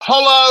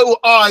Hello,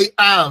 I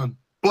am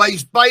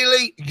Blaze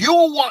Bailey.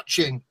 You're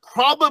watching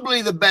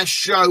probably the best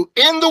show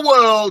in the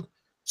world,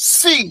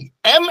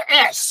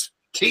 CMS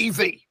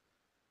TV.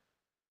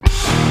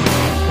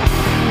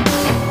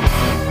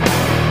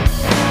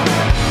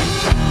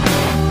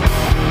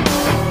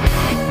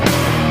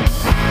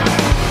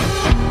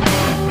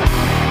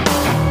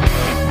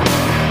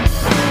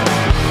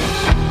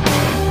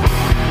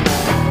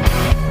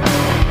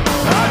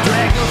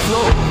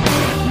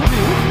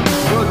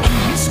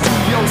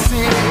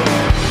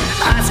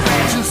 I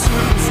scratch the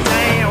surface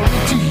down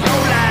into your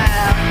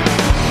life.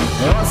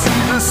 I see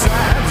the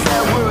signs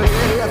that were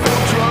here for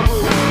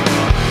trouble.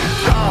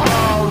 The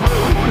hard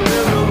road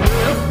and the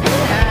left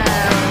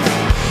behind.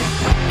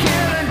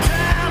 Killing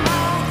time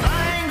on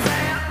things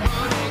that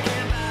money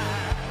can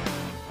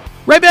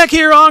buy. Right back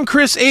here on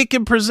Chris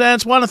Akin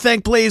Presents. Want to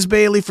thank Blaze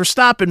Bailey for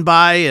stopping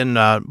by.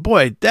 And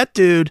boy, that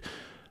dude,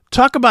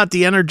 talk about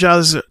the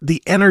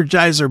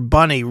Energizer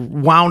Bunny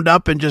wound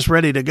up and just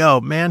ready to go.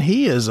 Man,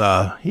 he is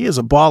a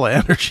ball of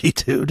energy,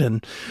 dude,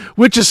 and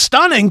which is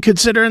stunning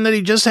considering that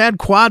he just had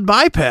quad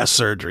bypass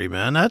surgery,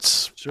 man.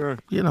 That's sure,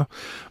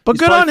 but he's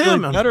good on him.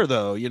 Man. Better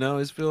though,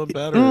 he's feeling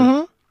better.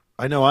 Mm-hmm.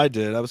 I know I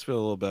did. I was feeling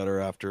a little better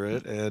after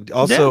it, and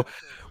also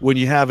when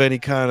you have any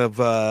kind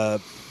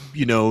of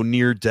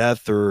near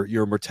death or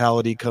your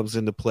mortality comes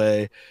into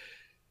play,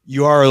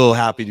 you are a little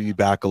happy to be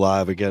back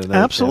alive again and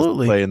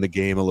absolutely play in the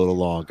game a little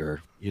longer.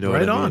 You know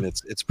right what I mean? on.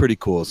 It's pretty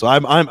cool. So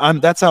I'm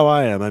that's how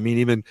I am. I mean,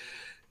 even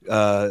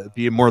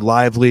being more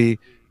lively,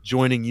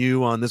 joining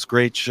you on this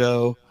great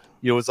show,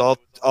 it's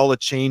all a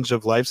change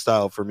of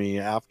lifestyle for me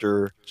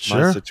after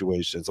my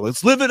situation. So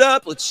let's live it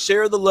up. Let's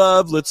share the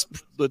love. Let's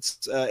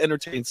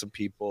entertain some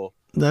people.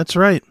 That's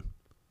right.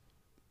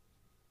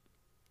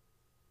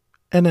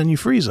 And then you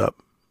freeze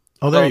up.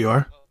 Oh, there you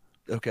are.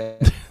 Okay.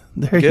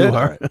 There you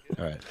are.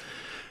 All right.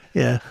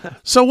 Yeah.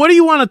 So what do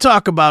you want to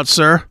talk about,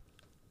 sir?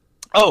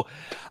 Oh,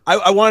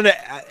 I wanted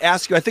to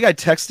ask you, I think I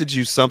texted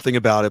you something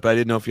about it, but I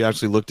didn't know if you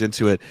actually looked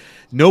into it.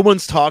 No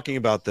one's talking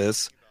about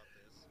this.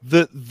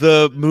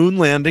 The moon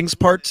landings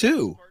part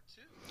 2.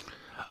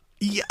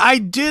 Yeah, I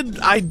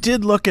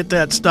did look at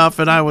that stuff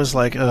and I was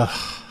like,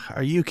 ugh,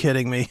 are you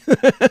kidding me?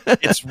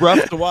 It's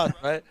rough to watch,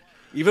 right?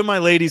 Even my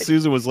lady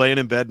Susan was laying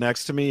in bed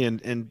next to me,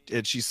 and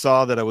she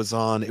saw that I was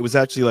on. It was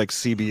actually like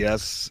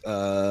CBS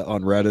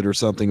on Reddit or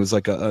something. It was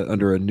like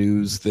under a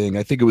news thing.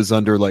 I think it was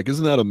under like,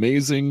 isn't that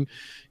amazing,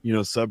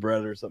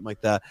 subreddit or something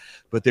like that.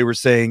 But they were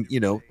saying,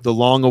 the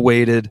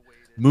long-awaited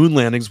moon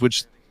landings,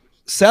 which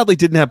sadly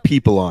didn't have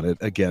people on it.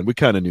 Again, we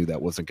kind of knew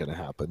that wasn't going to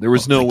happen. There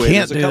was no way.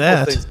 Can't do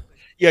that.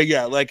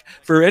 Yeah. Like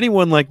for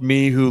anyone like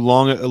me who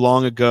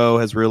long ago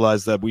has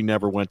realized that we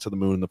never went to the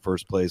moon in the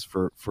first place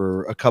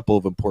for a couple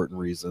of important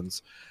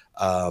reasons.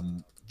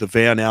 The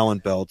Van Allen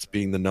belts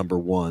being the number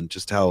one,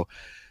 just how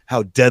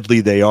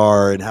deadly they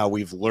are and how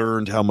we've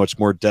learned how much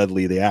more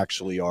deadly they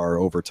actually are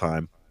over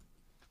time.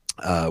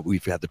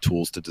 We've had the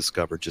tools to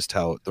discover just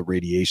how the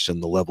radiation,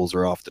 the levels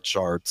are off the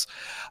charts.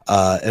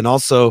 And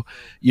also,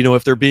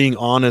 if they're being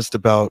honest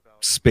about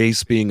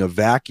space being a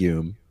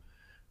vacuum,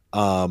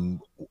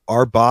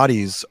 our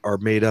bodies are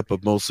made up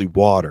of mostly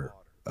water.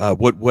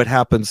 What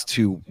happens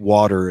to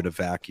water in a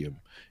vacuum?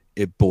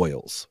 It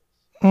boils.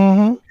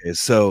 Mm-hmm. Okay,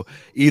 so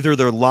either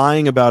they're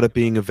lying about it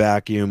being a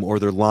vacuum, or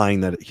they're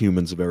lying that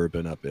humans have ever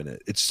been up in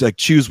it. It's like,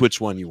 choose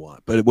which one you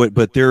want.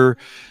 But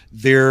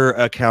their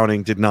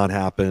accounting did not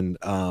happen.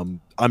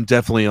 I'm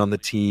definitely on the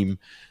team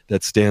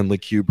that Stanley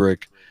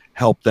Kubrick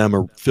helped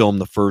them film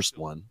the first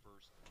one.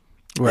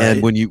 Right.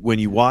 And when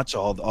you watch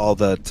all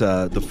that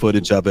the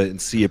footage of it and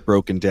see it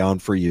broken down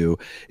for you,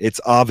 it's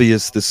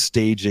obvious the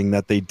staging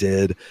that they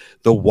did,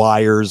 the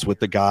wires with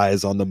the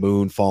guys on the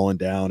moon falling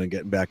down and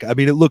getting back. I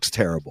mean, it looks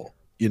terrible.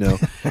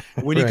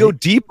 When you go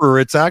deeper,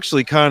 it's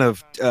actually kind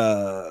of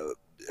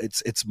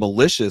it's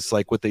malicious,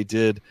 like what they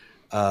did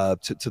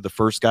to the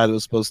first guy that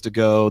was supposed to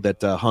go,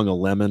 that hung a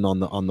lemon on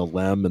the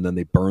lem, and then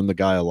they burned the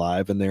guy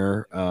alive in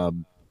there.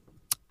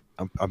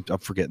 I'm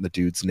forgetting the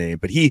dude's name,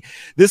 but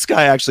this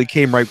guy actually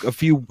came right a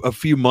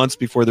few months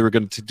before they were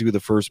going to do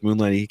the first moon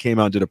landing. He came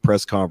out and did a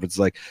press conference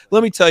like,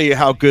 let me tell you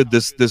how good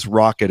this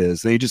rocket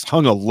is. And he just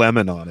hung a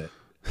lemon on it.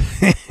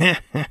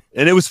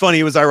 And it was funny.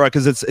 It was ironic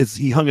because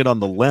he hung it on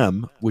the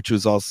lem, which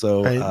was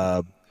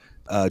also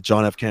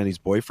John F. Kennedy's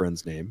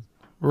boyfriend's name.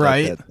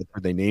 Right.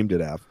 They named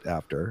it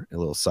after. A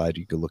little side,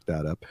 you could look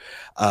that up.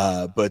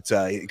 But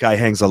guy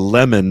hangs a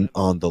lemon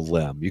on the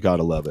lem. You got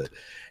to love it.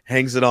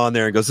 Hangs it on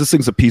there and goes, this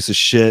thing's a piece of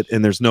shit,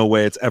 and there's no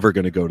way it's ever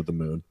going to go to the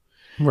moon.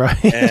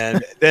 Right.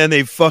 And then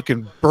they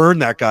fucking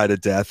burned that guy to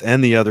death,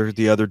 and the other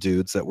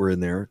dudes that were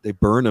in there. They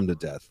burned him to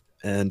death.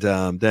 And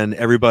then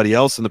everybody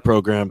else in the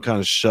program kind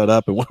of shut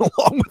up and went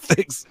along with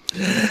things.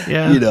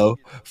 Yeah.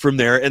 From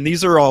there. And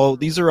these are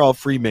all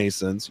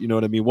Freemasons. You know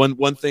what I mean?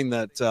 One thing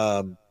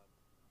that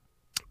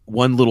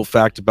one little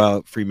fact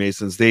about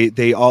Freemasons,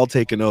 they all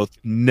take an oath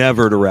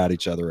never to rat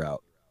each other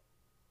out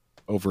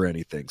over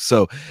anything.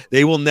 So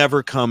they will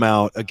never come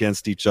out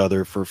against each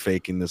other for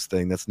faking this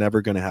thing. That's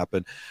never going to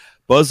happen.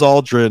 Buzz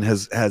Aldrin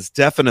has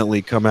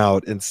definitely come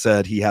out and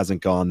said he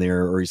hasn't gone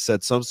there, or he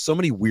said so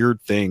many weird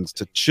things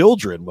to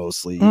children,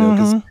 mostly, you know,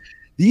 because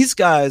these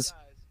guys,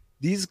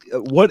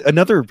 what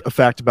another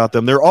fact about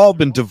them, they're all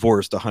been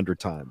divorced 100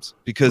 times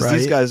because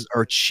these guys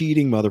are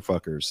cheating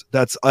motherfuckers.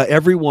 That's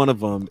every one of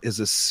them is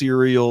a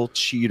serial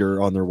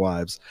cheater on their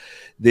wives.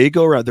 They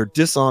go around, they're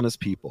dishonest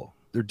people.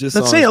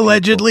 Let's say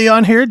allegedly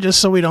on here,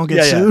 just so we don't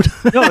get sued.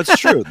 No, it's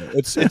true.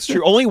 It's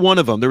true. Only one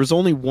of them. There was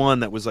only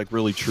one that was like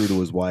really true to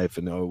his wife,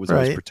 and was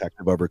always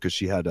protective of her because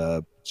she had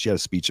a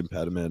speech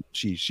impediment.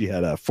 She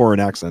had a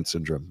foreign accent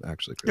syndrome,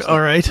 actually. Chris.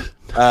 All right.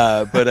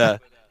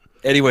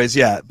 Anyways,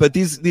 yeah. But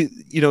these,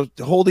 you know,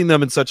 holding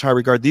them in such high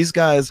regard, these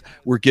guys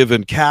were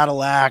given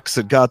Cadillacs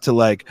and got to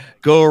like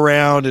go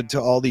around into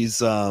all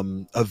these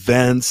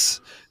events.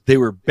 They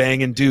were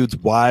banging dudes'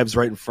 wives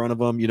right in front of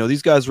them. You know,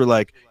 these guys were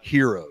like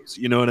heroes.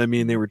 You know what I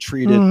mean? They were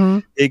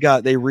treated.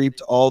 They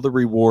reaped all the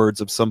rewards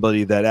of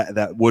somebody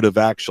that would have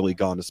actually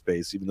gone to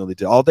space, even though they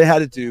did. All they had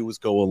to do was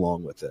go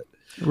along with it.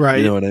 Right.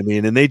 You know what I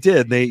mean? And they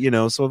did. They, you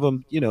know, some of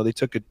them, you know, they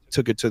took it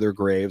to their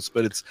graves.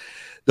 But it's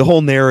the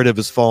whole narrative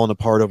has fallen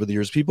apart over the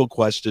years. People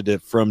questioned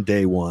it from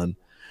day one.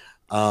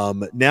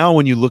 Now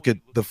when you look at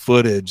the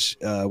footage,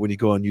 when you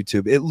go on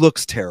YouTube, it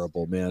looks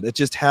terrible, man. It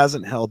just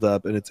hasn't held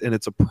up, and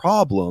it's a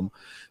problem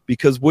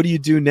because what do you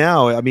do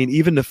now? I mean,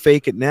 even to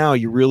fake it now,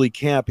 you really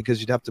can't, because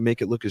you'd have to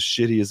make it look as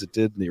shitty as it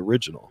did in the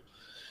original.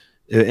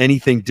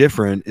 Anything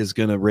different is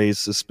going to raise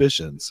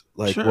suspicions.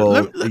 Like, sure.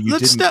 well,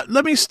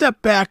 let me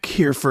step back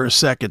here for a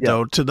second,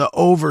 though, to the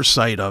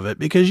oversight of it,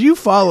 because you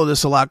follow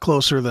this a lot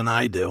closer than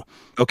I do.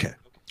 Okay.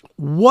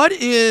 What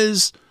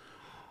is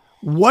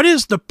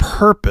the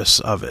purpose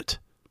of it?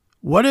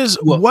 How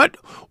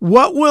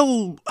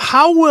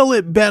will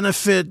it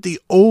benefit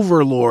the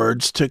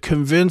overlords to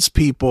convince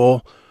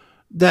people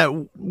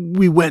that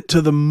we went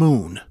to the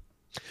moon?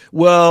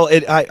 Well,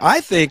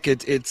 I think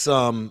it's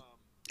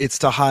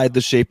to hide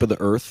the shape of the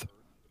Earth.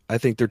 I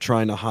think they're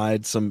trying to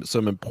hide some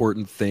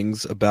important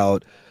things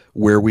about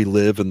where we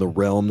live and the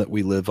realm that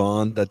we live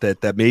on,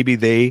 that maybe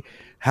they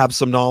have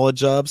some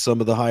knowledge of, some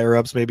of the higher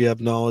ups maybe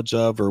have knowledge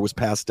of, or was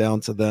passed down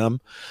to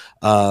them.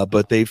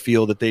 But they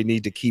feel that they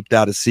need to keep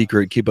that a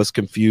secret, keep us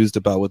confused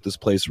about what this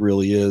place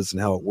really is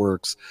and how it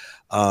works.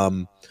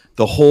 The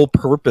whole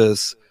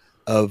purpose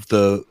of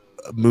the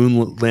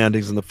moon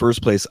landings in the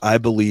first place, I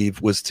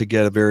believe, was to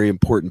get a very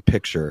important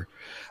picture.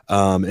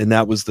 And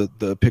that was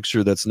the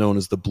picture that's known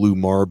as the blue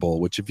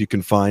marble, which if you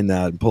can find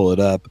that and pull it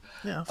up,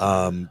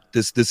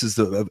 this is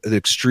an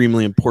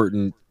extremely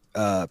important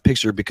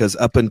picture, because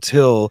up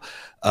until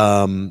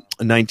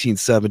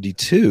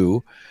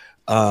 1972,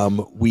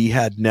 we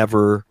had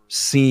never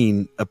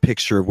seen a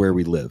picture of where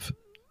we live.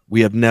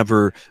 We have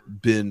never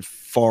been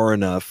far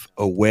enough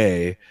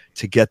away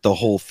to get the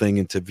whole thing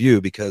into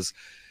view, because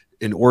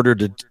in order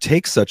to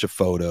take such a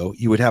photo,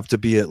 you would have to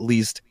be at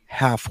least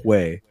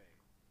halfway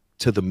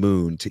to the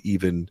moon to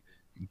even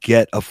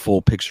get a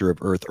full picture of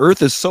Earth.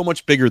 Earth is so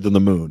much bigger than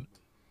the moon.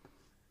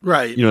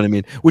 Right. You know what I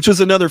mean? Which was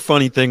another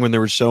funny thing when they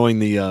were showing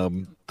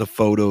the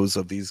photos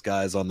of these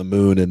guys on the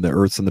moon and the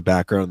Earth's in the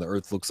background. And the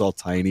Earth looks all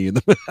tiny in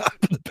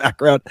the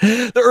background.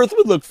 The Earth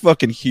would look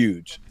fucking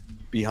huge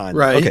behind.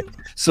 Right. Them.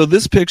 Okay. So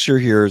this picture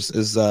here is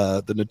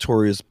the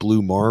notorious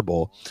blue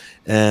marble.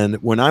 And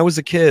when I was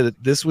a kid,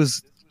 this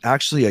was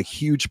actually a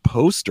huge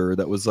poster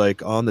that was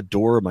like on the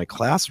door of my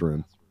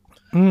classroom,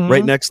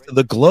 right next to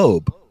the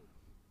globe.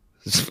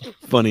 It's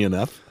funny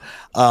enough.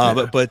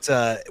 But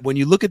when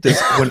you look at this,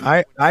 when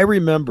I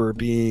remember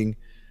being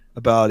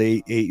about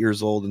eight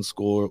years old in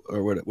school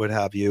or what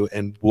have you,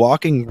 and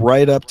walking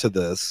right up to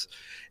this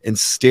and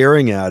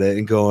staring at it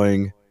and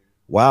going,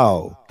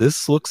 wow,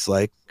 this looks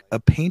like a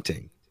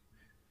painting.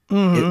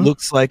 It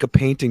looks like a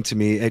painting to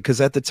me, because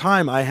at the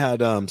time I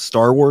had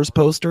Star Wars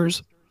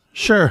posters.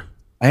 Sure.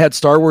 I had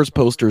Star Wars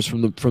posters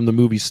from the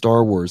movie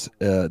Star Wars.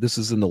 This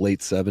is in the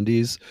late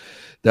 70s,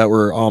 that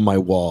were on my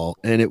wall,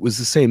 and it was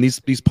the same.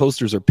 These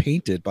posters are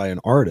painted by an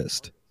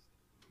artist.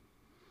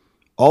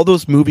 All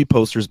those movie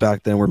posters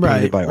back then were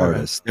painted by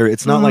artists.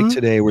 It's not like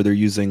today where they're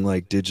using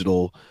like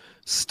digital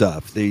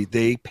stuff.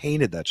 They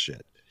painted that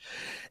shit.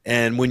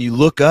 And when you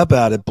look up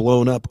at it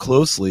blown up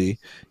closely,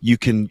 you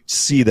can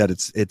see that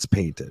it's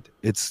painted.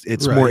 It's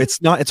more.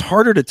 It's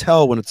harder to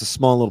tell when it's a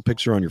small little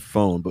picture on your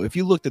phone. But if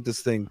you looked at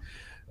this thing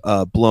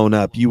blown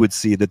up, you would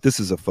see that this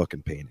is a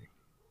fucking painting.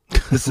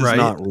 This is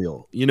not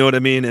real. You know what I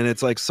mean? And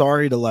it's like,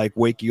 sorry to like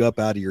wake you up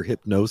out of your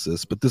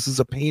hypnosis, but this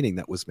is a painting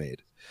that was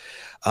made.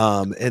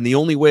 And the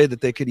only way that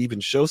they could even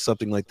show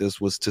something like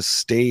this was to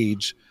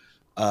stage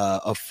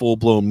a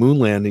full-blown moon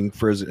landing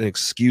for an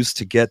excuse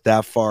to get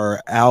that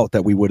far out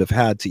that we would have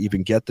had to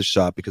even get the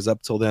shot, because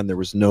up till then there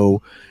was no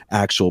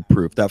actual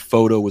proof. That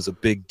photo was a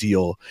big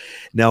deal.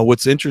 Now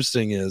what's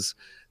interesting is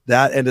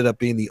that ended up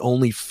being the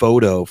only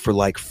photo for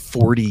like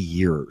 40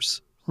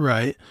 years.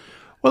 Right.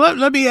 Well,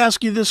 let me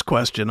ask you this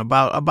question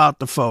about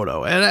the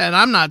photo, and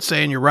I'm not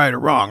saying you're right or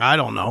wrong. I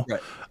don't know. Right.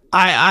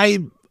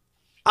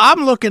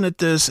 I'm looking at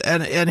this,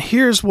 and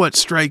here's what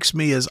strikes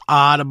me as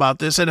odd about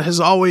this, and it has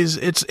always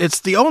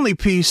it's the only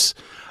piece.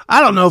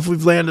 I don't know if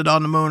we've landed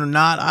on the moon or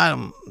not.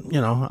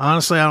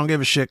 Honestly, I don't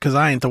give a shit because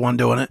I ain't the one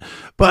doing it.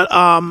 But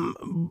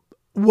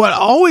what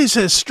always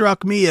has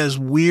struck me as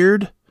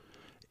weird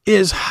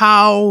is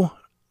how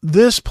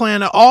this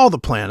planet, all the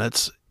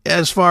planets,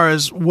 as far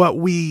as what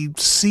we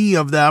see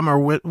of them or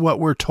what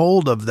we're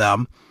told of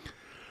them,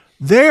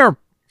 they're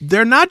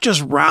not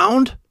just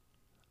round,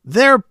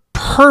 they're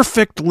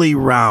perfectly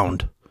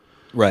round.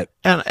 Right.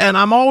 And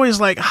I'm always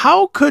like,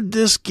 how could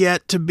this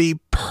get to be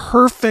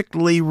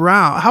perfectly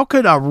round? How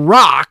could a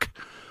rock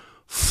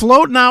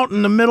floating out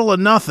in the middle of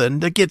nothing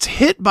that gets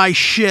hit by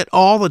shit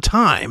all the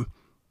time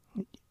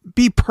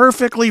be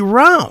perfectly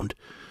round?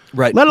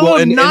 Right. Let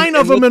alone nine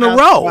of them in a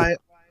row.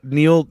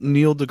 Neil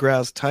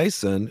deGrasse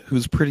Tyson,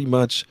 who's pretty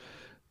much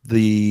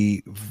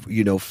the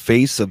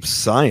face of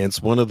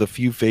science, one of the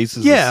few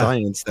faces of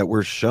science that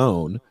we're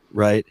shown,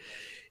 right?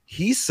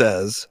 He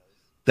says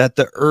that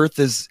the Earth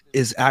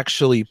is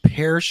actually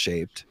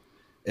pear-shaped,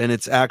 and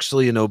it's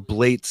actually an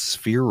oblate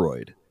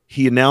spheroid.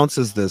 He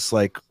announces this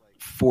like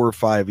 4 or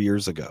 5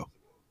 years ago.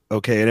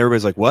 Okay, and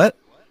everybody's like, "What?"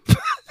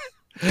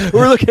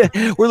 we're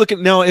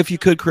looking now. If you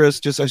could,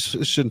 Chris, it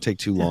shouldn't take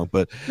too long,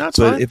 but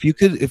fine. if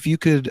you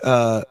could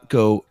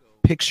go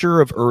picture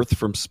of Earth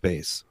from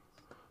space,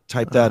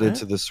 type that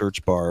into the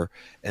search bar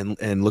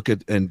and look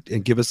at and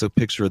give us a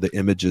picture of the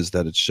images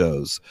that it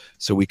shows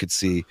so we could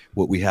see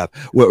what we have.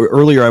 Well,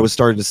 earlier I was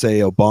starting to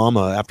say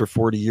Obama, after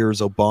 40 years,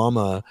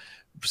 Obama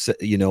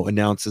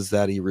announces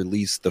that he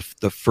released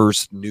the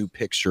first new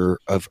picture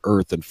of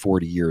Earth in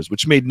 40 years,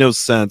 which made no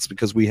sense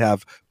because we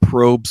have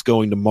probes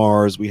going to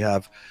Mars. We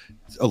have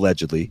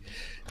allegedly,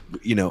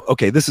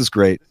 okay, this is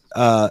great.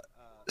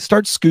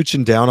 Start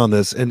scooching down on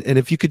this. And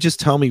if you could just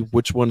tell me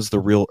which one's the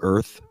real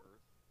Earth.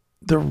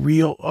 I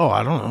don't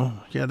know.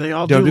 Yeah, they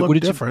all do look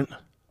different.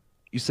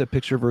 You said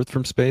picture of Earth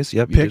from space?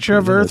 Yep. Picture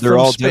of Earth They're from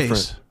all space.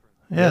 Different.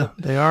 Yeah,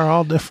 they are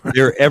all different.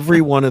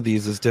 Every one of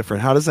these is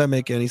different. How does that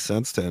make any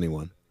sense to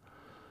anyone?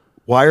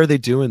 Why are they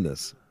doing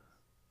this?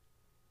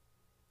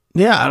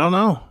 Yeah, I don't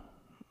know.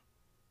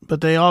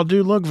 But they all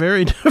do look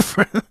very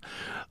different.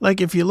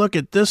 Like if you look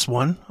at this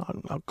one,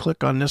 I'll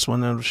click on this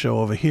one and it'll show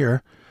over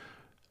here.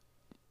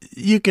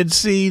 You can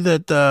see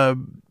that the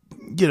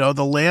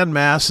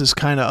landmass is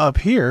kind of up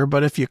here,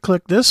 but if you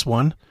click this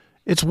one,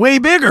 it's way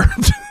bigger.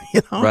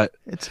 Right.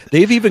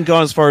 They've even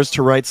gone as far as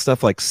to write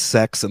stuff like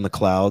sex in the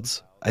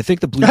clouds. I think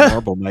the blue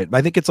marble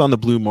I think it's on the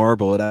blue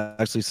marble. It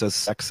actually says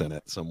sex in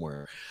it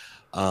somewhere.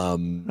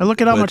 And look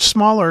at how much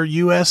smaller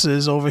US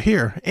is over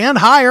here and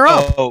higher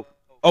up.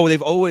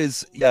 They've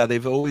always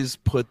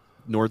put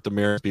North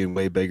America being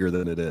way bigger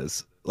than it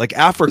is. Like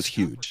Africa's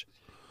huge,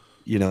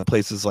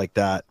 places like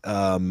that,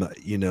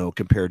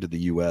 compared to the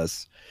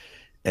US.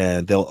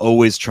 And they'll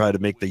always try to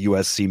make the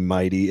US seem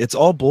mighty. It's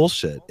all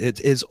bullshit. It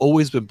has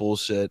always been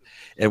bullshit.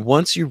 And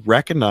once you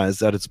recognize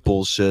that it's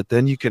bullshit,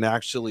 then you can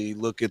actually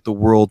look at the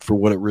world for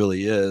what it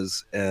really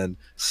is and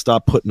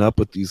stop putting up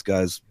with these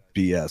guys'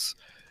 BS.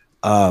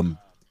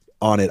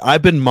 On it.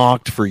 I've been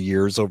mocked for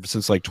years,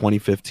 since like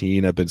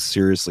 2015. I've been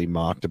seriously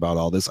mocked about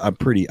all this. I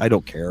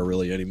don't care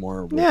really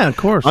anymore. Yeah, of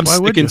course. I'm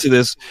sticking to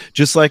this,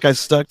 just like I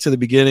stuck to the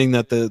beginning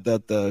that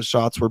the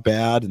shots were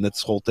bad and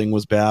this whole thing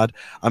was bad.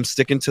 I'm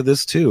sticking to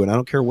this too, and I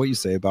don't care what you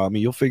say about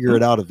me. You'll figure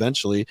it out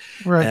eventually.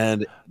 Right.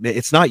 And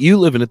it's not you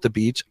living at the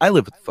beach. I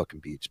live at the fucking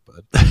beach,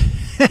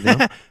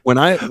 bud. When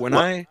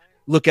I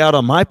look out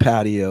on my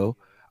patio,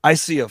 I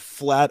see a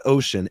flat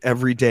ocean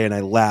every day and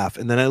I laugh.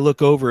 And then I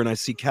look over and I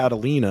see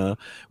Catalina,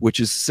 which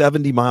is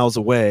 70 miles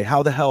away.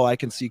 How the hell I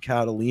can see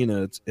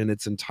Catalina in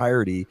its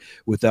entirety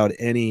without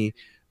any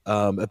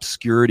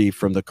obscurity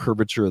from the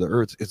curvature of the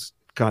Earth? It's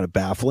kind of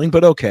baffling,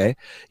 but okay.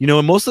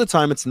 And most of the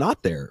time it's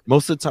not there.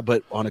 Most of the time,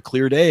 but on a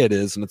clear day it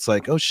is. And it's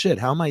like, oh shit,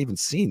 how am I even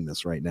seeing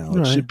this right now?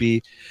 It should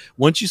be,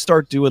 once you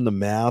start doing the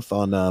math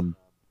on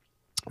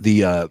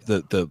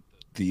the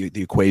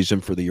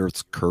equation for the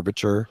Earth's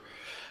curvature,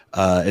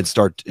 and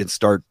start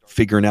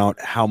figuring out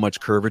how much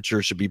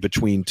curvature should be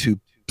between 2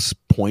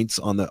 points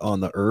on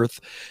the Earth.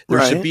 There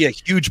should be a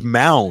huge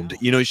mound.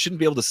 You shouldn't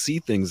be able to see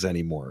things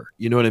anymore.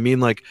 You know what I mean?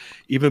 Like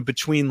even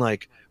between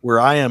like where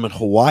I am in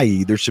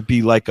Hawaii, there should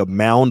be like a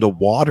mound of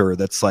water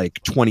that's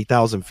like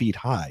 20,000 feet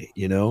high.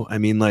 I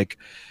mean, like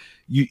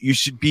you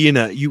should be in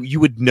you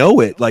would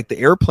know it. Like the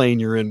airplane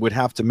you're in would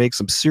have to make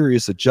some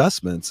serious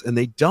adjustments, and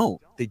they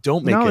don't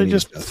make any. They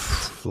just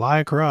fly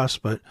across.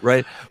 But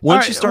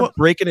once you start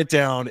breaking it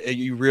down,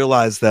 you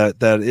realize that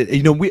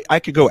I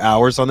could go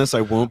hours on this.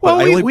 I won't.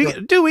 Well,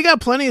 we got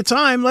plenty of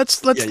time.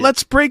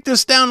 Let's break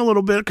this down a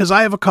little bit because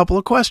I have a couple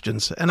of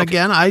questions. And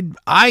again,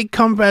 I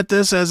come at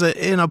this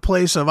in a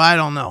place of I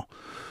don't know.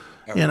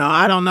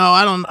 I don't know.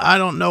 I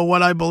don't know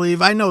what I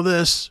believe. I know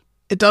this.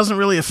 It doesn't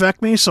really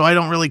affect me, so I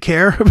don't really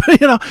care.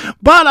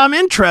 But I'm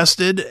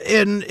interested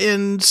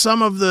in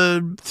some of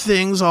the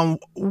things on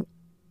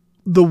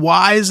the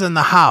whys and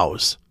the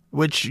hows,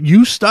 which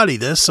you study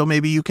this, so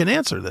maybe you can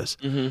answer this.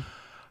 Mm-hmm.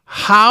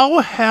 How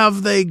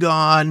have they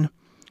gone?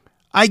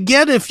 I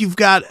get if you've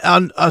got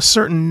a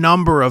certain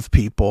number of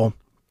people,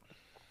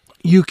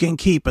 you can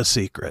keep a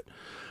secret.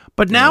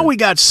 But now we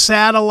got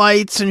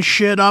satellites and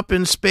shit up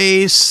in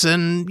space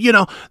and,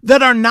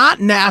 that are not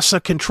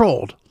NASA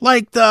controlled,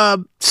 like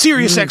the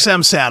Sirius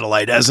XM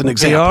satellite as an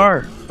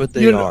example.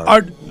 They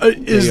are.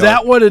 Is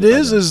that what it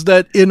is? Is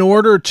that in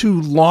order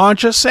to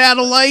launch a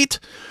satellite,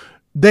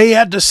 they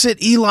had to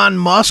sit Elon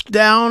Musk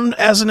down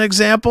as an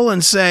example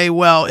and say,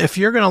 well, if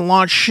you're going to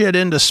launch shit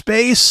into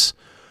space,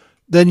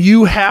 then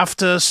you have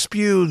to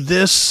spew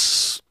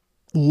this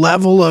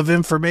level of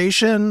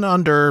information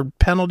under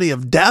penalty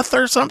of death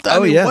or something?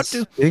 Oh, yes.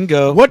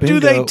 Bingo. What do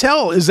they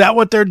tell? Is that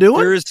what they're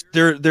doing?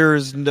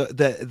 There's no,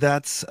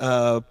 that's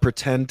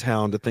pretend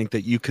town to think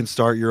that you can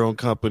start your own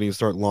company and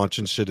start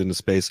launching shit into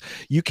space.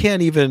 You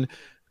can't even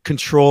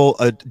control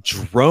a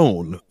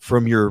drone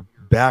from your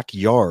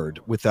backyard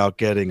without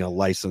getting a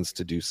license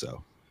to do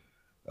so.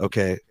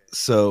 Okay,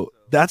 so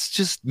that's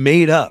just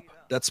made up.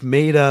 That's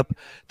made up.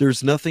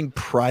 There's nothing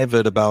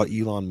private about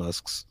Elon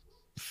Musk's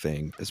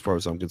thing as far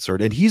as I'm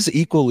concerned, and he's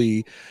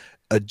equally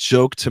a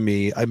joke to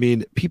me. I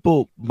mean,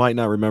 people might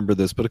not remember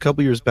this, but a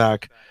couple years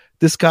back,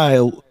 this guy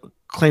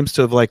claims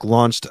to have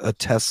launched a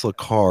Tesla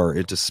car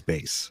into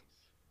space.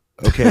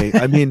 Okay,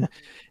 I mean,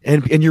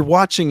 and you're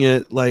watching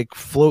it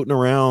floating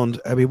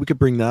around. I mean, we could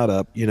bring that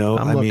up,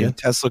 I mean,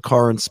 Tesla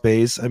car in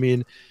space. I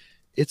mean,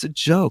 it's a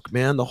joke,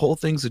 man. The whole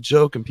thing's a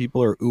joke, and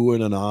people are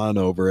oohing and ahhing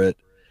over it.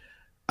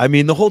 I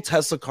mean, the whole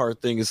Tesla car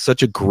thing is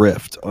such a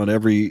grift on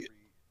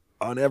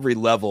every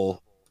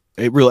level.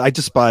 It really, I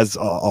despise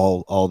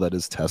all that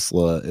is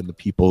Tesla and the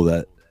people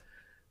the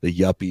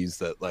yuppies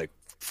that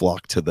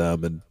flock to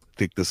them and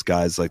think this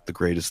guy's the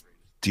greatest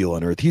deal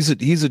on earth. He's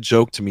a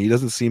joke to me. He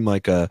doesn't seem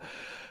like a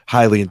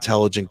highly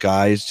intelligent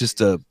guy. He's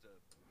just a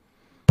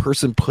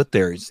person put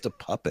there. He's just a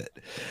puppet,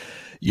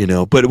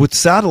 But with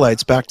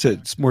satellites, back to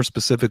more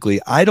specifically,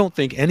 I don't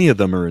think any of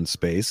them are in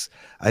space.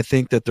 I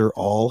think that they're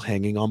all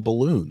hanging on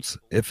balloons.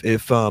 If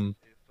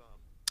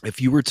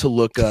you were to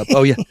look up,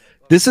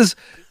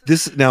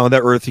 this now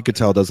that Earth, you could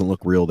tell, doesn't look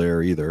real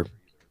there either.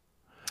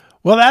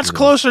 Well, that's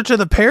closer to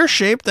the pear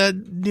shape that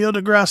Neil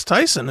deGrasse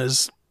Tyson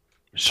is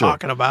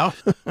talking about.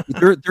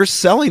 they're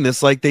selling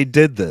this like they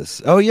did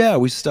this. Oh yeah,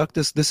 we stuck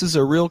this. This is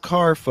a real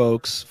car,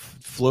 folks.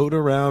 Float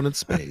around in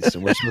space,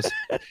 and we're supposed.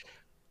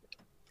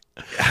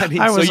 I mean,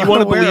 so you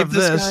want to believe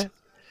this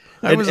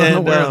guy? I was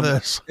unaware of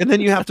this. And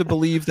then you have to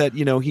believe that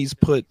he's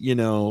put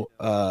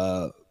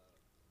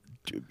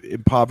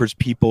impoverished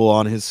people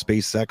on his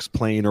SpaceX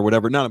plane or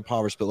whatever. Not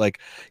impoverished, but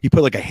he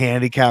put a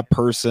handicapped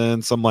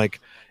person, some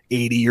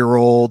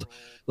 80-year-old,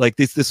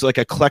 this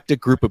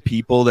eclectic group of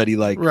people that he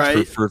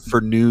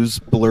for news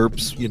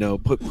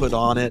blurps, put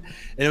on it.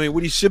 And I mean,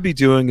 what he should be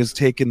doing is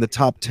taking the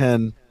top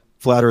 10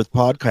 flat Earth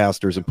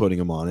podcasters and putting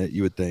them on it.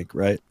 You would think,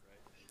 right?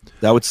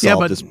 That would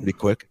solve this pretty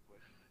quick.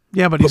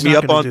 Yeah, but he's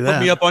not going to do that.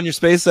 Put me up on your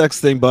SpaceX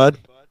thing, bud.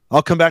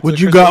 I'll come back. Would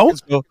you go?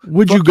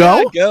 Would you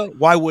go?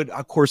 Why would?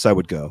 Of course I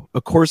would go.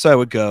 Of course I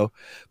would go.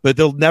 But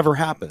they'll never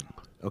happen.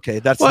 Okay,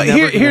 that's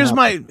here's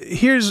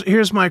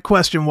my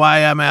question.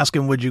 Why I'm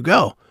asking, would you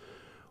go?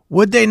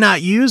 Would they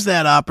not use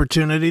that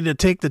opportunity to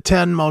take the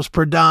 10 most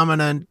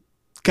predominant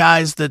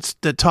guys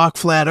that talk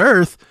flat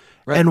Earth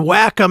and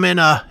whack them in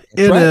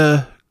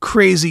a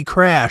crazy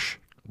crash?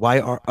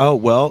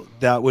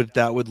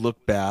 That would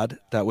look bad.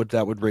 That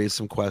would raise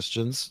some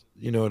questions.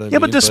 You know what I mean? Yeah,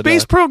 but the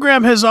space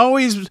program has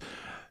always,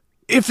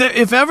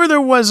 if ever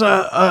there was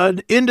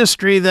an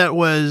industry that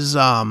was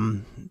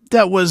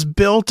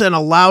built and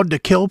allowed to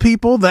kill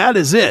people, that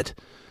is it.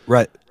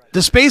 Right.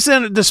 The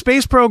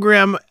space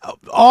program,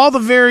 all the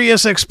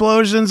various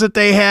explosions that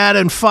they had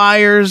and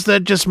fires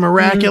that just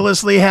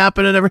miraculously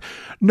happened and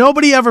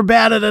nobody ever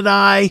batted an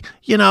eye.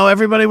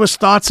 Everybody was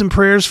thoughts and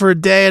prayers for a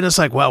day, and it's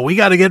well, we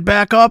got to get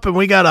back up and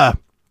we got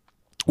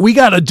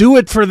to do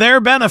it for their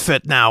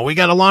benefit now. We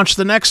got to launch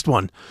the next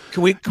one.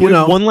 Can we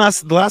the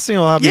last thing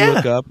I'll have you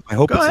look up. I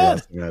hope it's the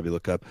last thing I'll have you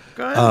look up.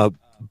 Go ahead.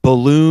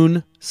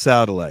 Balloon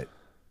satellite.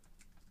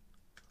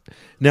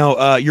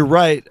 Now, you're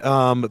right,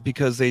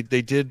 because they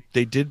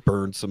did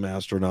burn some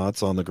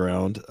astronauts on the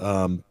ground.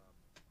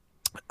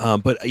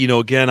 But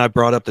again, I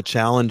brought up the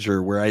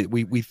Challenger, where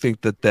we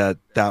think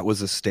that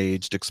was a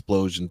staged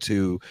explosion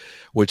too,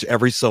 which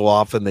every so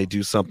often they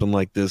do something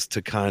like this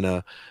to kind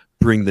of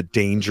bring the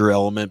danger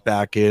element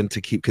back in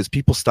because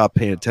people stop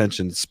paying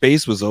attention.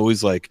 Space was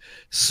always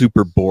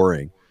super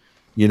boring.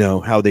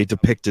 How they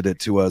depicted it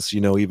to us,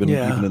 even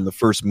in the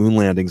first moon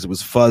landings, it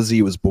was fuzzy,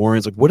 it was boring.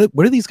 It's what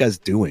are these guys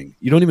doing?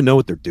 You don't even know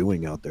what they're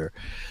doing out there.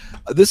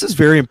 This is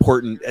very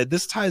important.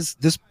 This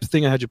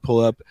thing I had you pull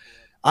up.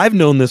 I've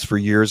known this for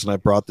years, and I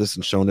brought this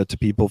and shown it to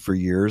people for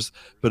years,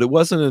 but it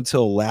wasn't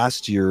until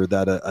last year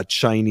that a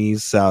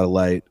Chinese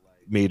satellite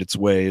made its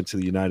way into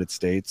the United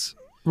States.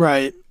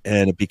 Right.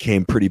 And it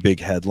became pretty big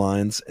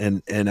headlines.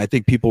 And I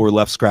think people were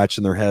left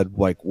scratching their head,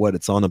 what,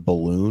 it's on a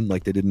balloon?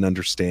 They didn't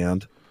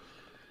understand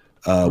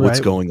what's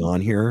going on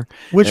here.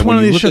 Which one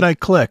of these should I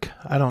click?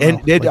 I don't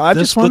know. I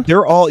just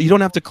they're all, you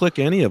don't have to click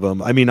any of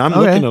them. I mean, I'm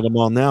looking at them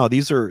all now.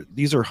 These are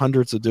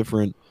hundreds of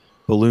different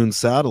balloon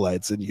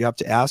satellites, and you have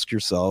to ask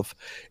yourself,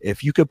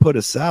 if you could put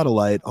a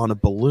satellite on a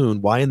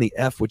balloon, why in the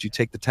F would you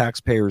take the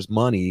taxpayers'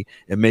 money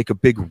and make a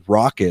big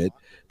rocket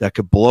that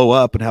could blow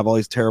up and have all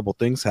these terrible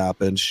things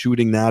happen,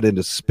 shooting that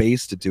into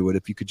space to do it,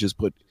 if you could just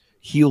put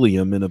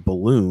helium in a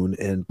balloon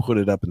and put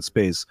it up in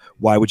space?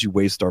 Why would you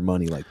waste our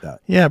money like that?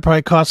 Yeah, it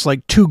probably costs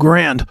like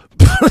 $2,000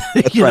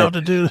 That's you know, right.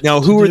 to do. Now,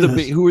 to who do are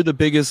this. who are the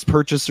biggest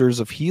purchasers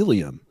of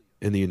helium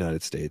in the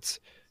United States?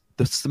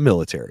 That's the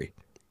military.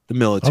 The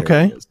military.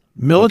 Okay. is.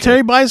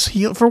 Military buys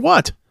for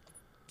what?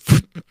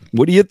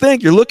 What do you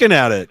think? You're looking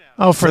at it.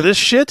 Oh, for this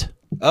shit?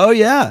 Oh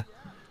yeah.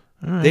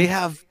 Right.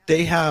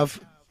 They have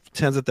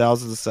tens of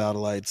thousands of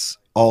satellites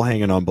all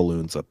hanging on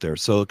balloons up there.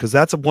 So, because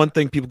that's one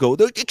thing people go,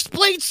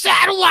 explain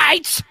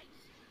satellites.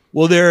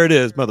 Well, there it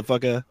is,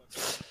 motherfucker.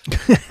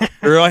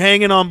 They're all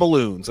hanging on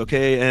balloons,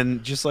 okay?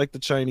 And just like the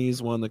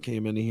Chinese one that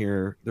came in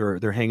here,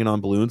 they're hanging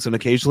on balloons, and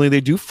occasionally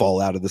they do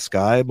fall out of the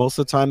sky. Most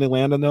of the time, they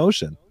land in the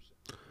ocean.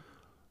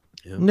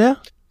 Yeah.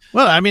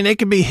 Well, I mean, they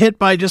could be hit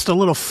by just a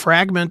little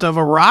fragment of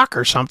a rock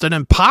or something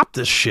and pop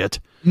this shit.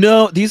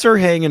 No, these are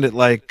hanging at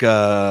like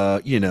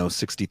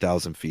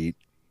 60,000 feet.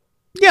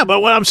 Yeah, but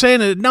what I'm saying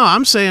is, no,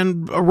 I'm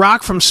saying a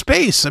rock from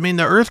space. I mean,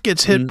 the Earth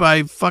gets hit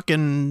by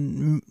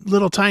fucking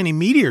little tiny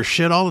meteor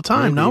shit all the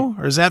time, no?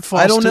 Or is that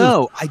false? I don't too?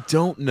 know. I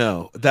don't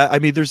know. That, I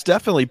mean, there's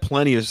definitely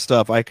plenty of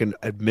stuff I can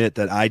admit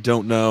that I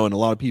don't know, and a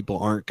lot of people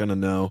aren't going to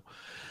know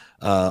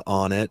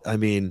on it. I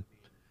mean,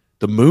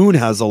 the moon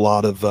has a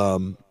lot of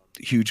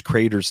huge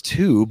craters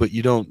too, but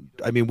you don't.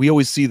 I mean, we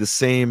always see the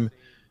same.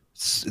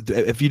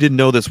 If you didn't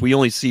know this, we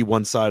only see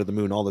one side of the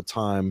moon all the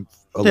time,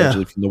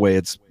 allegedly from the way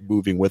it's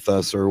moving with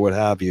us or what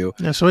have you.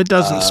 Yeah, so it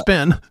doesn't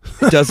spin.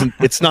 It doesn't.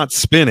 It's not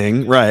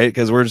spinning, right?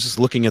 Because we're just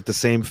looking at the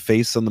same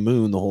face on the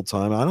moon the whole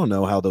time. I don't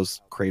know how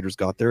those craters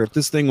got there. If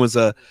this thing was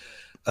a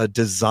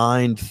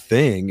designed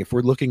thing, if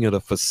we're looking at a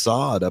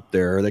facade up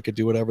there, they could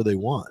do whatever they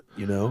want,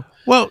 you know.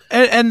 Well,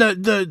 and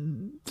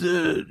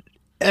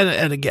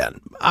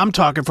again, I'm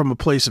talking from a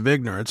place of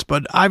ignorance,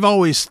 but I've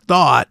always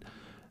thought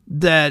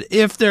that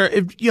if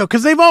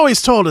because they've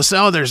always told us,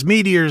 oh, there's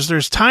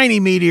tiny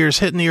meteors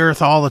hitting the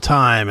Earth all the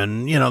time,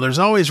 and there's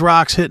always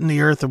rocks hitting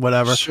the Earth or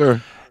whatever.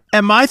 Sure.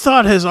 And my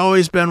thought has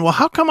always been, well,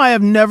 how come I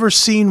have never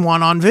seen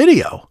one on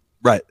video?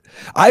 Right.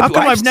 How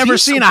come I've never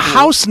seen a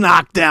house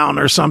knocked down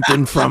or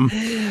something from?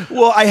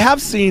 Well, I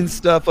have seen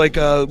stuff like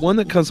one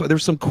that comes.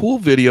 There's some cool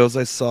videos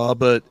I saw,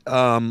 but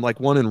like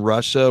one in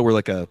Russia where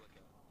like a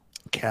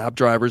cab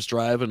driver's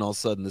driving, and all of a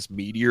sudden this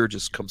meteor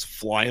just comes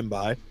flying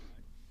by.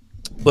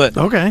 But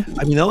okay,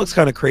 I mean, that looks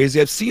kind of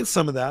crazy. I've seen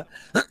some of that,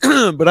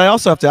 but I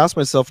also have to ask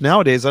myself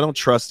nowadays, I don't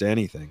trust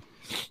anything.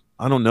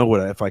 I don't know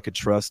if I could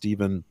trust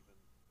even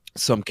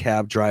some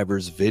cab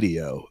driver's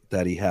video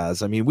that he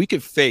has. I mean, we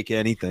could fake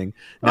anything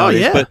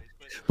nowadays,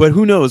 but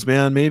who knows,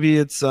 man? Maybe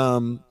it's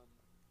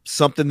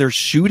something they're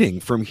shooting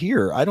from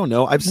here. I don't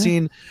know. I've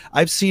seen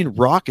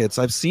rockets.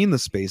 I've seen the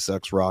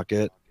SpaceX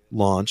rocket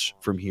launch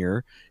from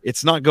here.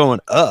 It's not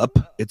going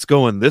up, it's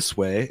going this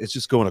way. It's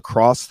just going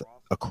across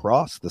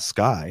the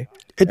sky.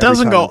 It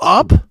doesn't go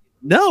up?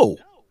 No,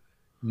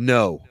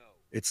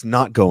 it's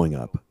not going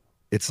up.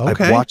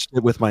 Okay. I've watched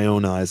it with my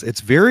own eyes.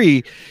 It's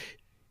very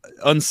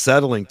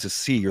unsettling to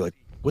see. You're like,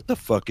 what the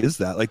fuck is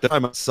that? Like the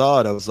time I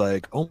saw it, I was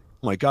like, oh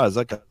my god, is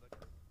that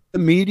a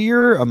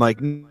meteor? I'm like,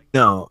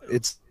 no,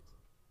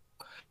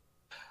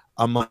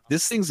 I'm like,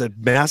 this thing's a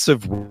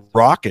massive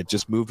rocket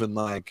just moving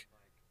like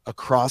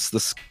across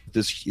this,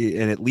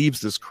 and it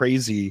leaves this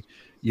crazy,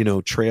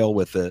 trail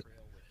with it.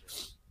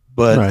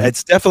 But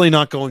it's definitely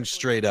not going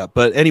straight up.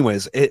 But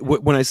anyways,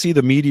 when I see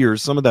the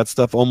meteors, some of that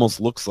stuff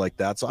almost looks like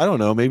that. So I don't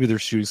know. Maybe they're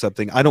shooting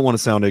something. I don't want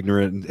to sound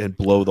ignorant and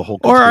blow the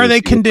whole. Or are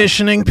they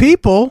conditioning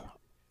people?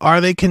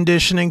 Are they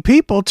conditioning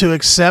people to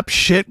accept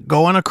shit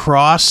going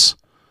across,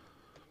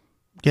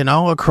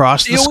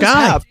 across the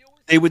sky?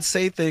 They would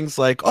say things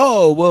like,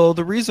 oh, well,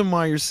 the reason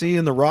why you're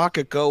seeing the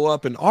rocket go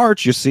up and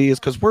arch, you see, is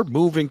because we're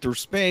moving through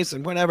space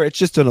and whatever. It's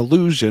just an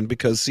illusion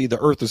because, see, the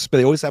Earth is space.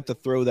 They always have to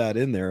throw that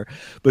in there.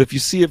 But if you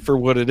see it for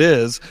what it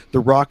is, the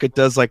rocket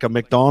does like a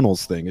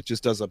McDonald's thing. It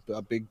just does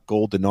a big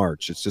golden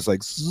arch. It's just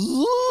like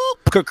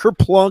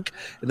plunk,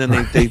 and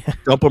then they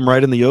dump them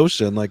right in the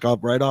ocean, like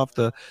right off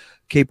the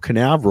Cape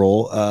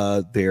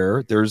Canaveral.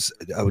 There's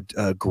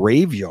a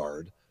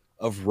graveyard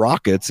of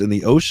rockets in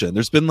the ocean.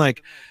 There's been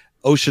like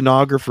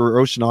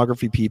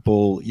oceanography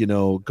people,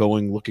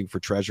 going looking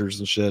for treasures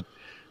and shit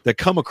that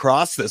come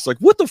across this. Like,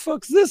 what the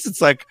fuck's this?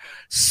 It's like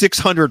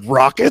 600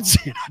 rockets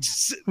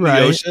just in the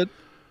ocean.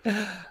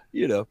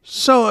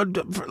 So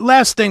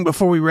last thing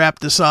before we wrap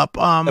this up,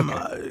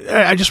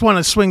 I just want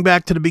to swing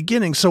back to the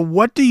beginning. So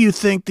what do you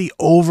think the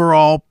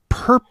overall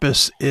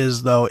purpose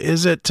is, though?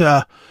 Is it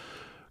to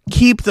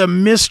keep the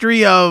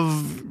mystery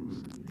of,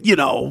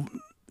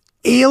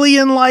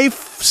 alien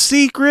life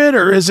secret,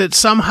 or is it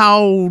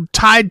somehow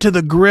tied to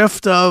the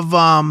grift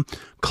of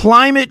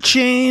climate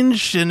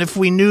change? And if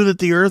we knew that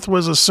the Earth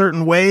was a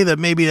certain way, that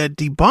maybe that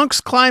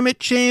debunks climate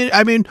change?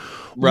 I mean,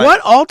 what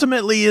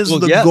ultimately is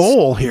the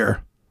goal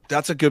here?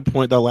 That's a good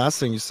point. That last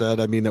thing you said,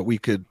 I mean, that we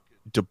could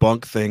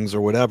debunk things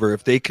or whatever,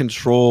 if they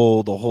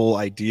control the whole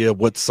idea of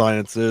what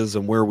science is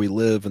and where we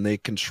live, and they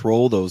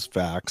control those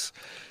facts,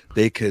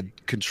 they could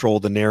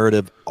control the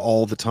narrative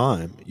all the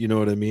time. You know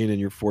what I mean? And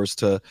you're forced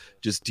to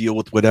just deal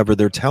with whatever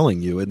they're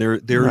telling you. And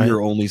they're Right.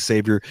 your only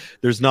savior.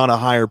 There's not a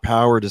higher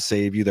power to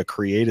save you that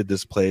created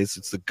this place.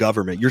 It's the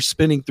government. You're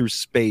spinning through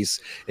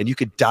space and you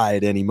could die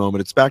at any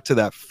moment. It's back to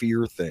that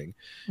fear thing.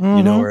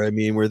 You know what I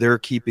mean? Where they're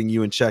keeping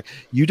you in check.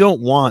 You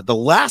don't want, the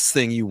last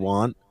thing you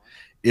want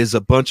is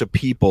a bunch of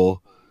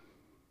people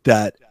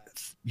that,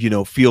 you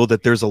know, feel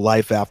that there's a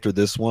life after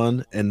this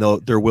one, and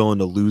they're willing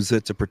to lose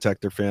it to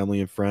protect their family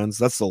and friends.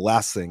 That's the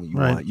last thing you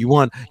Right. want. You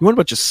want a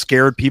bunch of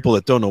scared people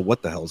that don't know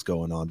what the hell's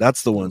going on.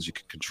 That's the ones you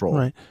can control.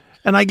 Right.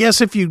 And I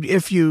guess if you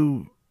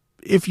don't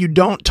if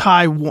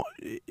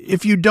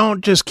you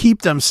don't just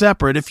keep them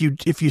separate,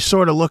 if you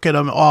sort of look at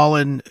them all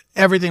in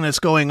everything that's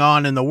going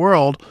on in the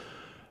world,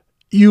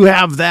 you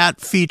have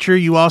that feature.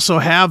 You also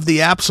have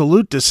the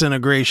absolute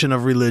disintegration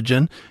of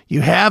religion.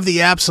 You have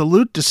the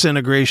absolute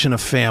disintegration of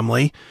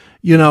family,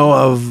 you know,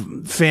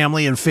 of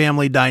family and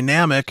family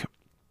dynamic,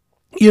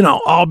 you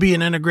know, all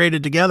being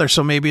integrated together.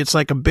 So maybe it's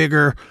like it's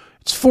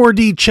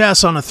 4D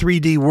chess on a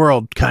 3D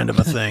world kind of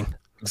a thing.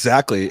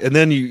 Exactly. And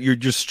then you're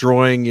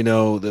destroying, you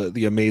know,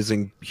 the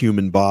amazing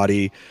human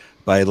body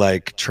by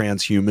like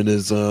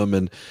transhumanism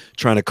and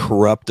trying to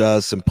corrupt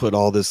us and put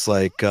all this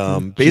like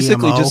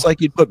basically GMO. just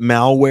like you'd put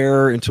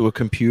malware into a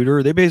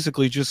computer. They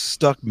basically just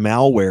stuck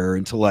malware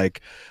into like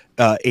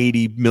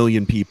 80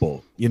 million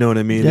people. You know what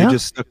I mean? Yeah. They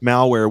just stuck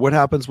malware. What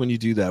happens when you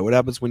do that? What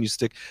happens when you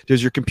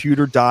does your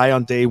computer die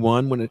on day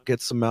one when it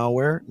gets some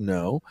malware?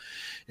 No.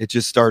 It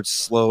just starts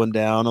slowing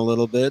down a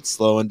little bit,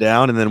 slowing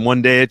down, and then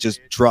one day it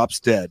just drops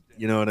dead.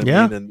 You know what I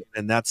Yeah. mean?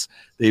 And that's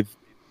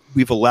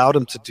we've allowed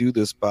them to do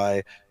this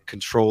by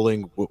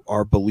controlling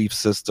our belief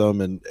system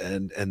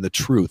and the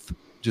truth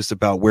just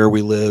about where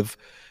we live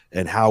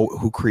and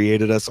who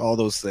created us, all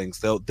those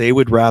things. They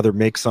would rather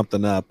make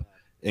something up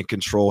and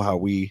control how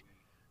we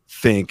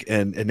think,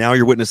 and now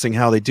you're witnessing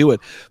how they do it.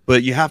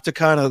 But you have to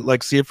kind of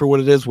like see it for what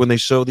it is. When they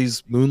show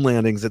these moon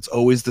landings, it's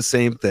always the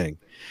same thing.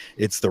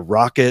 It's the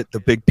rocket, the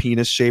big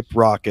penis shaped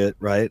rocket,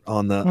 right,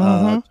 on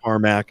the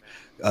tarmac,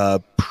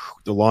 the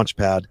launch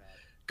pad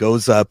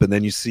goes up, and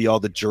then you see all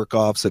the jerk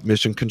offs at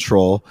mission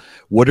control.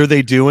 What are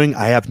they doing?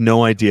 I have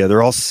no idea.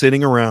 They're all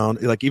sitting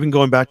around, like even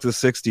going back to the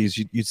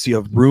 60s, you'd see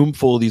a room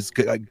full of these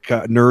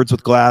nerds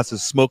with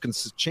glasses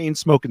chain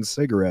smoking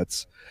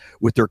cigarettes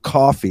with their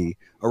coffee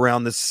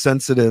around this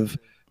sensitive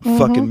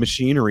fucking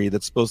machinery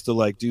that's supposed to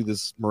like do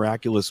this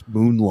miraculous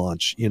moon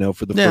launch, you know,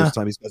 for the first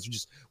time. These guys are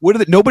just,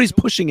 nobody's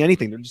pushing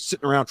anything. They're just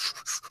sitting around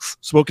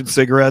smoking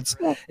cigarettes.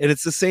 And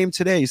it's the same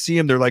today. You see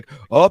them, they're like,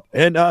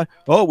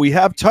 we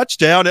have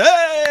touchdown.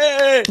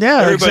 Hey!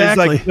 Yeah, everybody's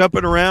exactly. like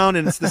jumping around,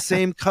 and it's the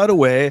same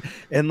cutaway.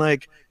 And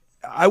like,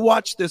 I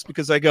watch this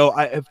because I go,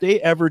 if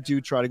they ever do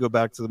try to go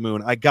back to the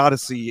moon, I got to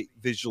see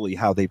visually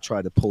how they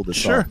try to pull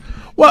this off.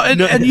 Well,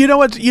 and you know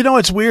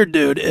what's weird,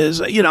 dude, is,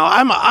 you know,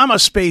 I'm a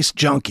space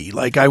junkie,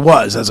 like I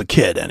was as a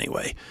kid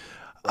anyway.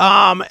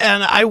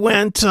 And I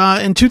went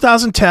in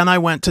 2010. I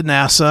went to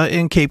NASA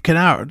in Cape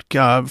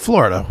Canaveral,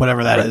 Florida,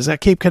 whatever that is. Is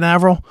that Cape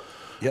Canaveral?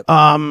 Yep.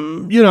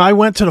 You know, I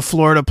went to the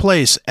Florida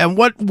place, and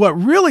what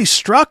really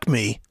struck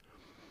me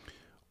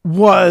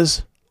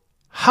was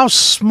how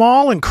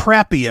small and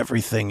crappy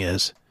everything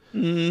is.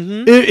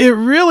 It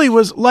really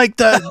was like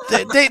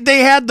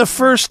they had the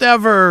first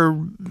ever,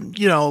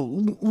 you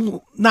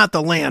know, not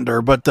the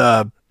lander, but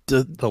the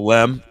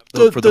LEM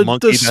for the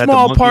monkey, that had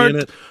small the monkey part, in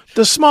it.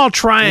 the small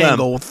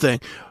triangle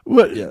thing.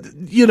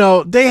 You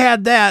know, they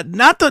had that,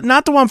 not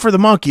the one for the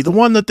monkey, the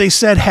one that they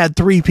said had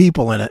 3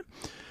 people in it.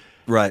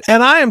 Right.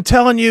 And I am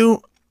telling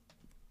you,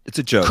 It's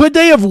a joke. could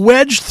they have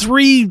wedged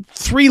three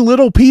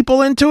little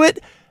people into it?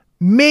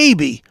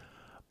 Maybe.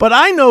 But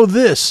I know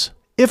this.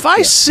 If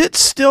I sit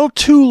still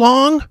too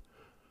long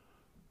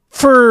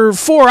for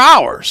 4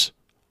 hours,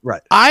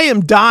 Right. I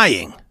am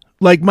dying.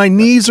 Like my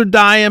knees are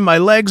dying, my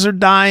legs are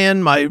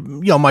dying,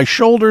 my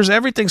shoulders,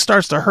 everything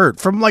starts to hurt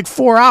from like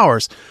 4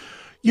 hours.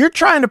 You're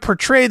trying to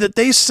portray that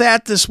they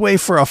sat this way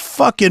for a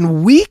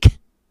fucking week?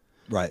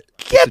 Right.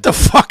 Get the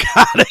fuck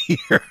out of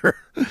here.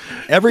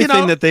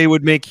 Everything that they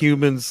would make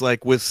humans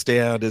like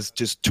withstand is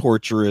just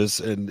torturous,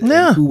 and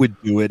who would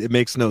do it? It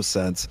makes no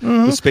sense.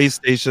 The space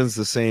station's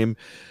the same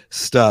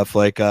stuff.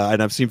 Like,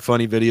 and I've seen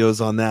funny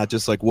videos on that,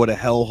 just like what a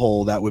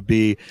hellhole that would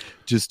be.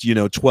 Just,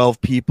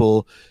 12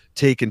 people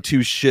taking 2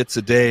 shits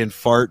a day and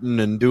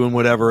farting and doing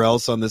whatever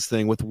else on this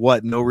thing with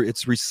what?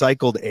 It's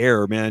recycled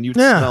air, man. You'd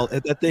smell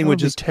that thing would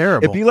just be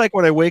terrible. It'd be like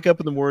when I wake up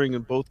in the morning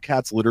and both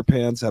cats' litter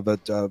pans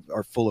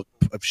are full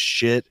of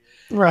shit.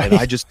 Right.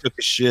 And I just took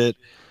a shit,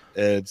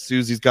 and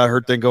Susie's got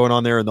her thing going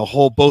on there, and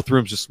both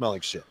rooms just smell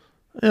like shit.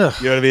 Ugh.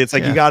 You know what I mean? It's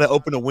like you got to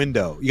open a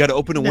window. You got to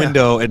open a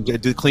window and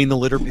to clean the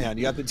litter pan.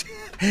 You have to.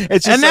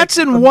 It's just and that's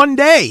in one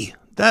day.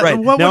 That, Right.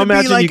 What Now would it be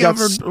imagine like you got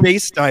over-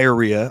 space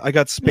diarrhea. I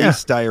got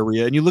space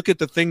diarrhea. And you look at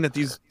the thing that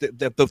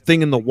the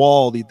thing in the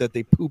wall that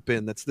they poop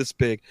in that's this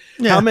big.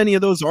 Yeah. How many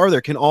of those are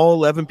there? Can all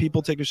 11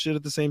 people take a shit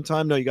at the same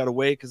time? No, you got to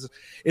wait because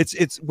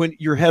it's when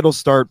your head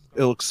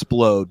it'll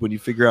explode when you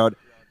figure out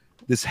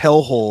this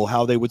hellhole,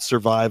 how they would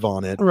survive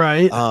on it.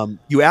 Right.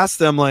 You ask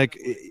them like,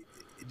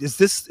 is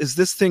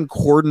this thing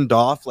cordoned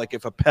off? Like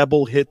if a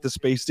pebble hit the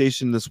space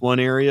station in this one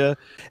area,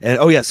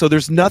 and so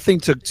there's nothing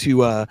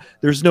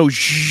there's no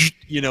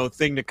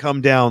thing to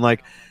come down.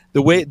 Like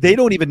the way they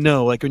don't even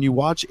know. Like when you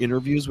watch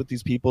interviews with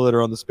these people that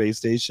are on the space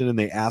station and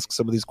they ask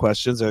some of these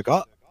questions, they're like,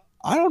 oh,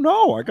 I don't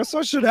know. I guess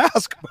I should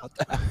ask about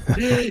that.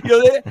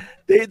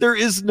 There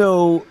is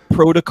no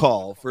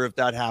protocol for if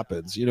that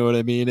happens. You know what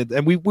I mean?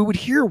 And we would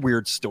hear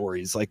weird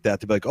stories like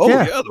that to be like,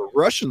 the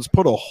Russians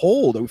put a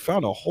hole. We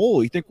found a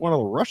hole. You think one of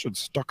the Russians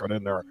stuck it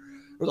in there?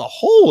 There's a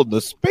hole in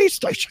the space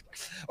station,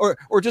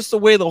 or just the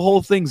way the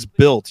whole thing's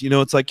built.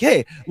 It's like,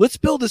 hey, let's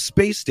build a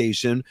space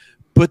station,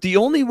 but the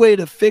only way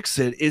to fix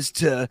it is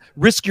to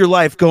risk your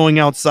life going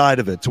outside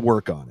of it to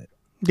work on it.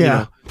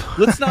 Yeah.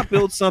 Let's not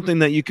build something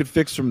that you could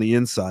fix from the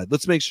inside.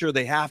 Let's make sure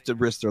they have to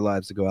risk their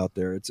lives to go out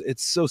there.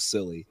 It's so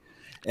silly.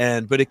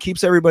 But it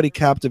keeps everybody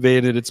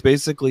captivated. It's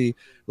basically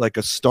like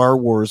a Star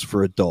Wars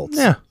for adults.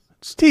 Yeah.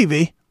 It's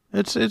TV.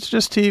 It's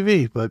just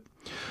TV, but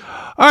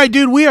all right,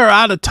 dude, we are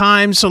out of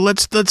time, so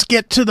let's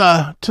get to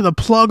the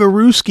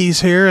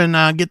plug-a-rooskies here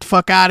and get the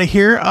fuck out of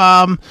here.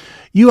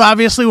 You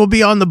obviously will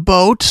be on the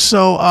boat,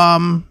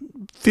 so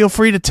feel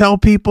free to tell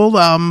people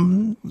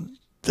the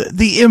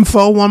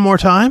info one more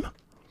time.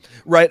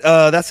 Right,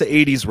 that's the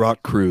 80s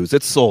rock cruise.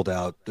 It's sold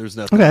out. There's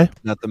nothing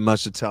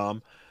much to tell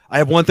them. I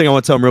have one thing I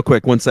want to tell them real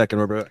quick. 1 second,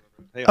 Robert.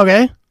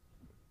 Okay.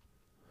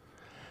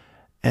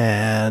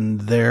 And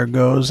there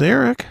goes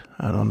Erik.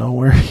 I don't know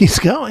where he's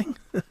going.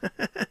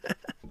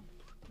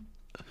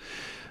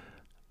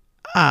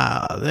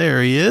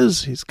 There he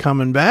is. He's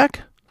coming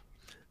back.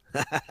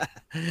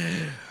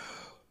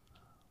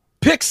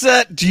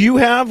 Pixet, do you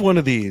have one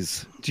of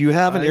these? Do you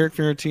have an Erik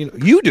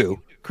Ferentino? You do.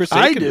 Chris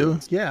Akin. I do.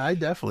 Yeah, I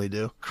definitely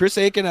do. Chris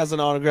Akin has an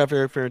autographed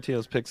Erik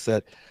Ferentino's pick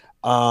set.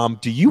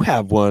 Do you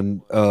have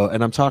one?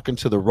 And I'm talking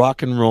to the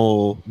rock and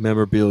roll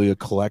memorabilia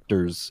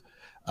collectors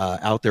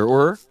out there,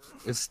 or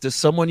is this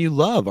someone you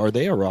love? Are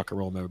they a rock and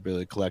roll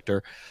memorabilia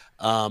collector?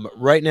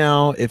 Right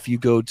now, if you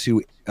go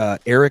to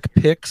Erik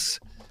Picks,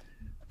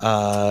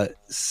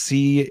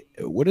 see,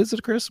 what is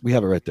it, Chris? We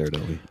have it right there,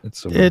 don't we?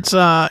 It's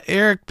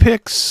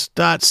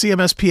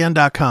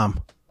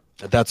erikpicks.cmspn.com.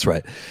 That's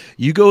right.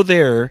 You go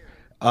there.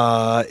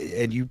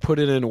 And you put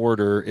it in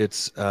order.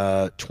 It's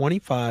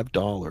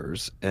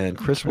 $25, and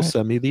Chris will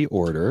send me the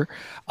order.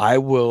 I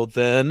will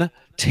then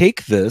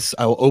take this.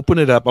 I will open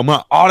it up. I'm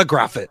gonna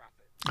autograph it.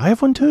 I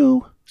have one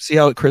too. See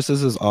how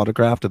Chris's is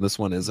autographed and this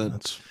one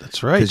isn't?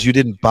 That's right. Because you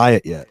didn't buy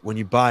it yet. When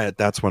you buy it,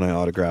 that's when I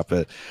autograph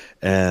it,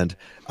 and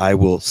I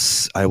will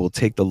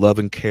take the love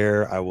and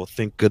care. I will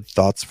think good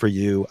thoughts for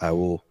you. I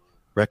will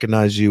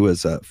recognize you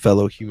as a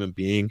fellow human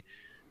being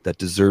that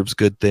deserves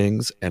good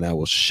things, and I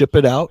will ship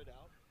it out.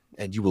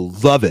 And you will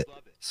love it.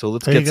 So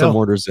let's get some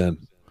orders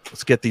in.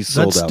 Let's get these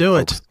sold out. Let's do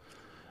it.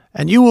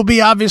 And you will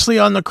be obviously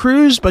on the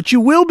cruise, but you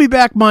will be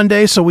back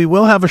Monday, so we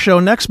will have a show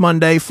next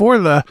Monday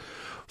for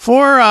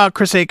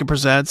Chris Akin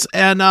Presents.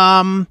 And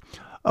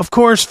of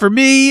course, for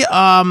me,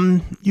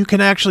 you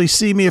can actually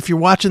see me if you're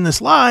watching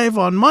this live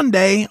on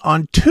Monday.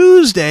 On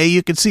Tuesday,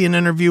 you can see an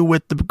interview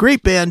with the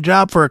great band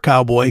Job for a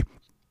Cowboy,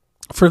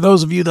 for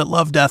those of you that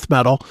love death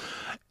metal.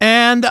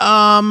 And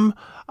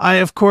I,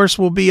 of course,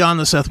 will be on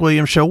the Seth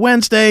Williams Show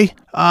Wednesday.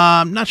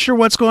 Not sure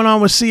what's going on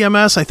with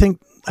CMS. I think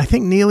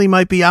Neely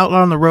might be out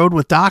on the road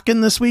with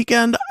Dokken this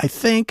weekend.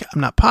 I'm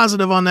not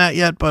positive on that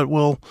yet, but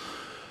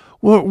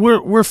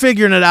we're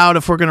figuring it out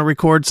if we're going to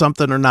record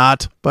something or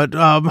not. But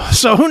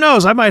so who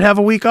knows? I might have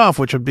a week off,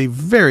 which would be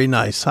very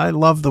nice. I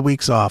love the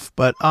weeks off.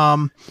 But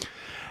and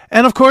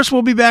of course,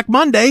 we'll be back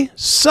Monday.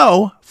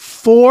 So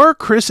for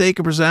Chris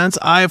Akin Presents,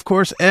 I of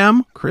course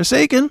am Chris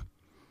Akin.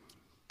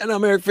 And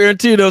I'm Erik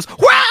Ferentino.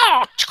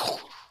 Wow!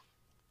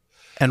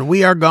 And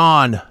we are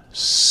gone.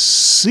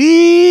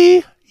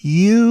 See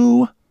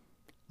you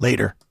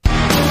later.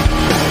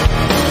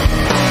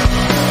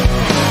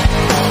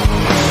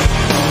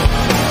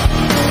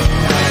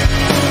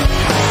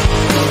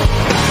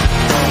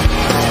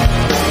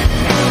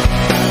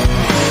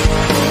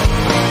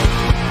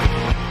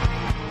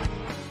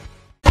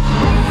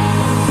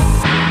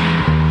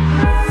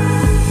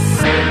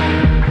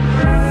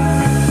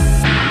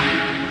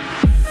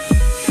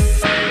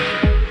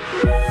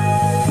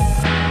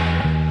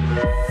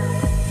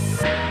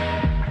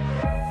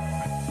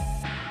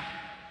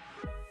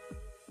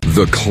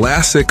 The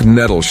Classic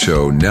Metal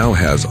Show now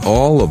has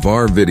all of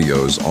our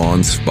videos on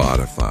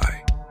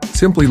Spotify.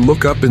 Simply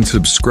look up and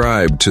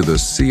subscribe to the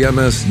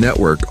CMS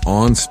Network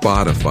on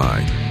Spotify,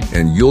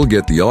 and you'll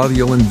get the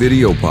audio and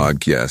video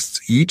podcasts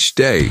each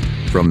day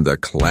from the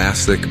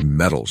Classic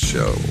Metal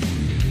Show.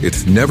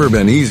 It's never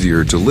been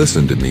easier to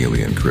listen to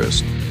Neely and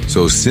Chris,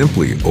 so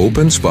simply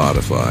open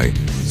Spotify,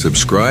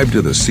 Subscribe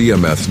to the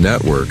CMS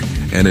network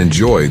and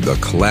enjoy the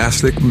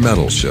classic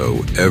metal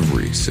show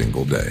every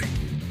single day.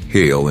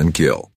 Hail and kill.